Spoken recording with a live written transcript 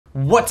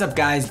What's up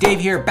guys,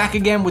 Dave here, back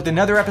again with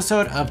another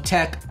episode of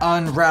Tech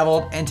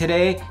Unraveled, and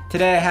today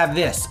I have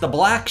this, the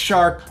Black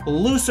Shark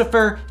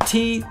Lucifer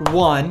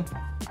T1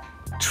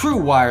 true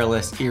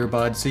wireless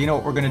earbuds. So you know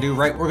what we're gonna do,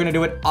 right? We're gonna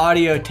do an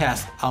audio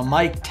test, a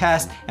mic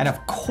test, and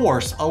of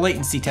course, a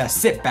latency test.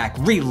 Sit back,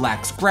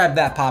 relax, grab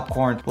that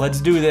popcorn.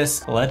 Let's do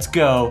this, let's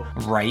go,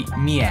 right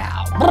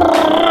meow.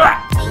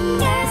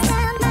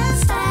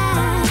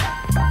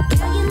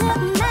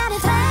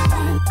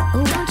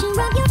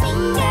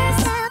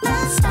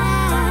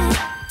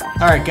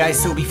 All right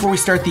guys, so before we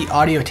start the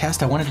audio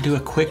test, I wanted to do a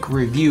quick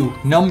review.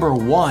 Number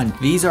one,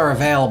 these are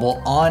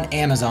available on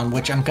Amazon,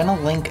 which I'm gonna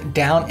link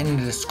down in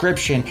the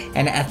description.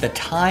 And at the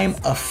time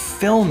of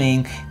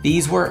filming,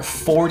 these were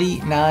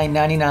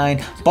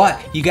 $49.99,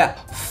 but you got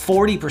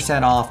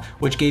 40% off,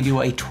 which gave you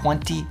a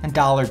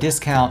 $20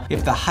 discount.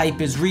 If the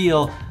hype is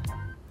real,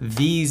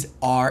 these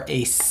are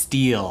a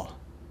steal.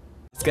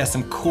 It's got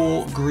some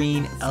cool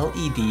green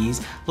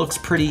LEDs, looks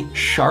pretty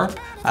sharp.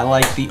 I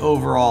like the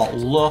overall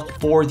look.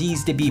 For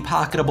these to be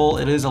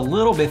pocketable, it is a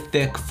little bit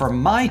thick for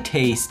my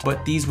taste,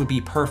 but these would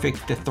be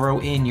perfect to throw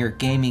in your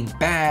gaming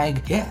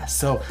bag. Yeah,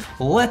 so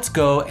let's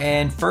go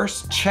and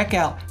first check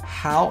out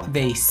how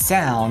they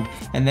sound,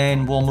 and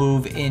then we'll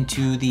move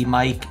into the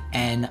mic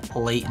and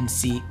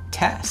latency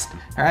test.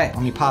 All right,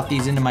 let me pop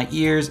these into my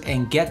ears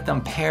and get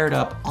them paired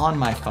up on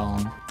my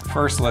phone.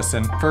 First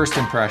listen, first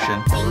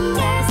impression.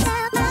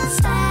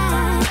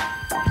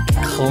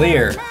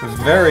 Clear,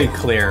 very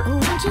clear.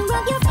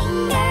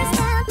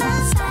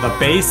 The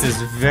bass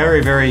is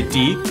very, very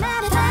deep.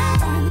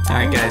 All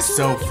right guys,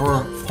 so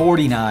for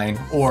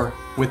 $49 or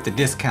with the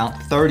discount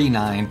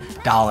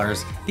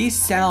 $39, these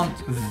sound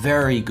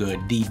very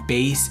good. The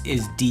bass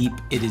is deep,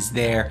 it is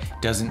there,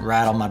 doesn't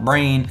rattle my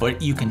brain,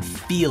 but you can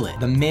feel it.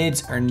 The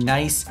mids are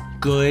nice,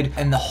 good,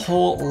 and the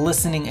whole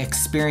listening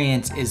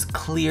experience is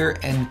clear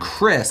and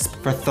crisp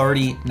for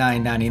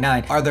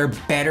 $39.99. Are there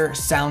better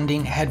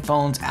sounding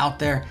headphones out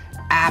there?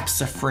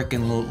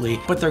 Abso-freaking-lutely,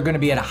 but they're gonna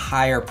be at a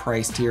higher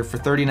price tier. For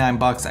 39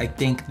 bucks, I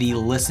think the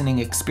listening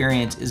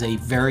experience is a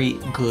very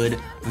good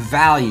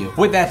value.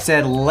 With that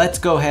said, let's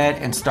go ahead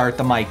and start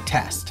the mic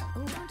test.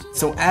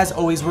 So as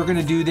always, we're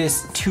gonna do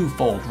this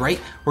twofold, right?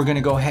 We're gonna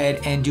go ahead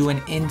and do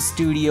an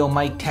in-studio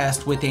mic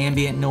test with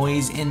ambient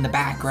noise in the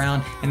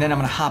background, and then I'm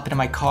gonna hop into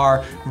my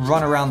car,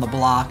 run around the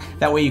block.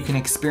 That way you can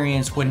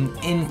experience what an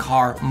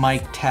in-car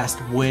mic test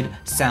would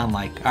sound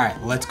like. All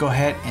right, let's go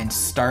ahead and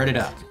start it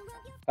up.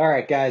 All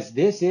right, guys,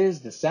 this is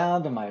the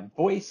sound of my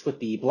voice with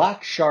the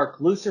Black Shark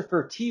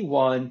Lucifer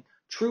T1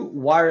 true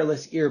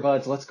wireless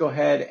earbuds. Let's go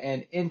ahead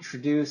and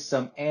introduce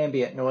some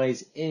ambient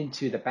noise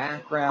into the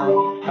background.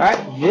 All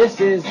right, this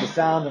is the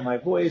sound of my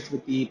voice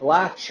with the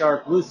Black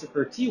Shark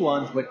Lucifer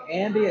T1s with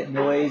ambient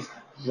noise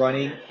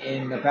running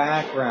in the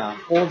background.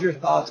 Hold your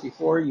thoughts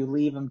before you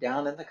leave them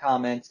down in the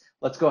comments.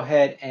 Let's go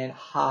ahead and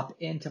hop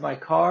into my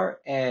car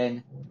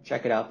and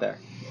check it out there.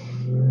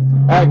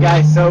 Alright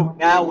guys, so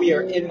now we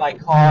are in my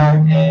car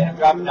and I'm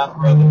driving down the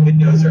road, the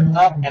windows are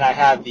up, and I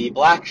have the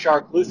Black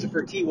Shark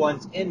Lucifer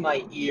T1s in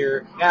my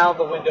ear. Now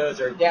the windows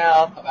are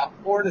down about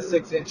 4 to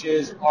 6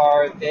 inches.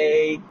 Are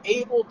they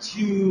able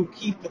to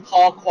keep the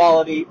call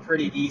quality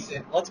pretty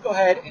decent? Let's go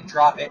ahead and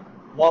drop it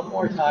one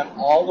more time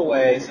all the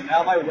way. So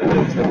now my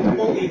windows are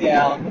fully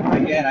down.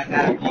 Again, I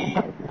have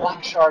the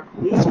Black Shark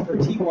Lucifer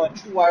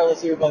T1 true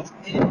wireless earbuds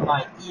in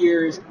my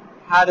ears.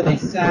 How do they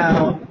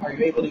sound? Are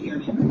you able to hear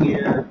me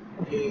clear?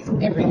 Is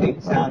everything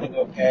sounding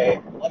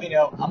okay? Let me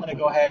know. I'm gonna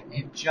go ahead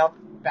and jump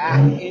back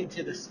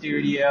into the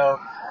studio.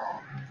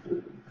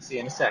 See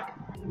you in a second.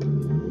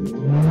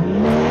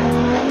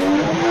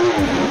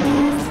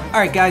 All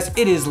right guys,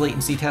 it is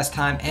latency test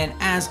time, and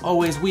as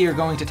always, we are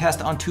going to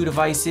test on 2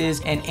 devices,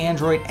 an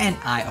Android and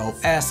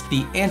iOS.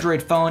 The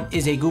Android phone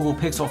is a Google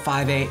Pixel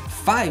 5a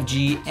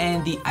 5G,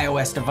 and the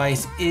iOS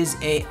device is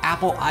a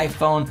Apple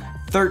iPhone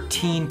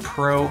 13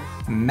 Pro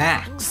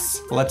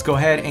Max. Let's go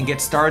ahead and get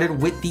started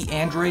with the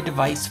Android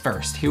device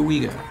first. Here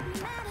we go.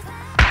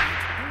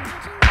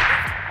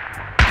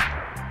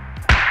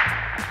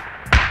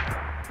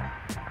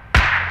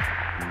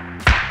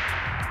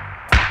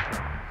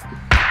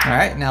 All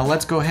right, now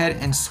let's go ahead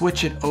and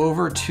switch it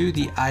over to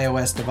the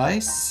iOS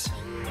device.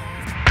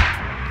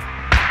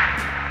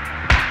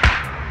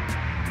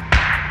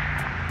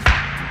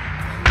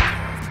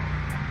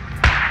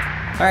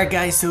 All right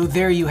guys, so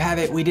there you have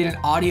it. We did an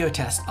audio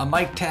test, a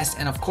mic test,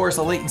 and of course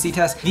a latency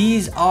test.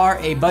 These are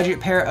a budget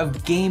pair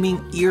of gaming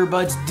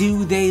earbuds.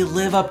 Do they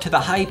live up to the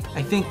hype?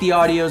 I think the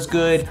audio's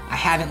good. I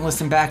haven't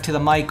listened back to the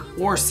mic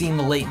or seen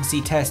the latency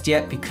test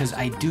yet because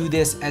I do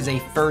this as a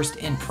first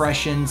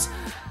impressions.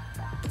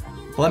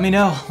 Let me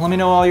know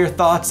all your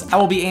thoughts. I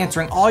will be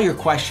answering all your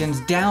questions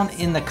down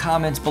in the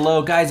comments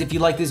below. Guys, if you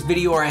like this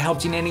video or I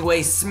helped you in any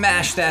way,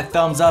 smash that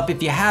thumbs up.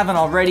 If you haven't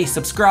already,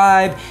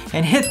 subscribe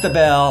and hit the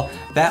bell.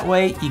 That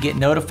way you get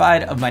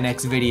notified of my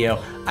next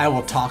video. I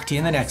will talk to you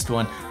in the next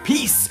one.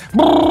 Peace.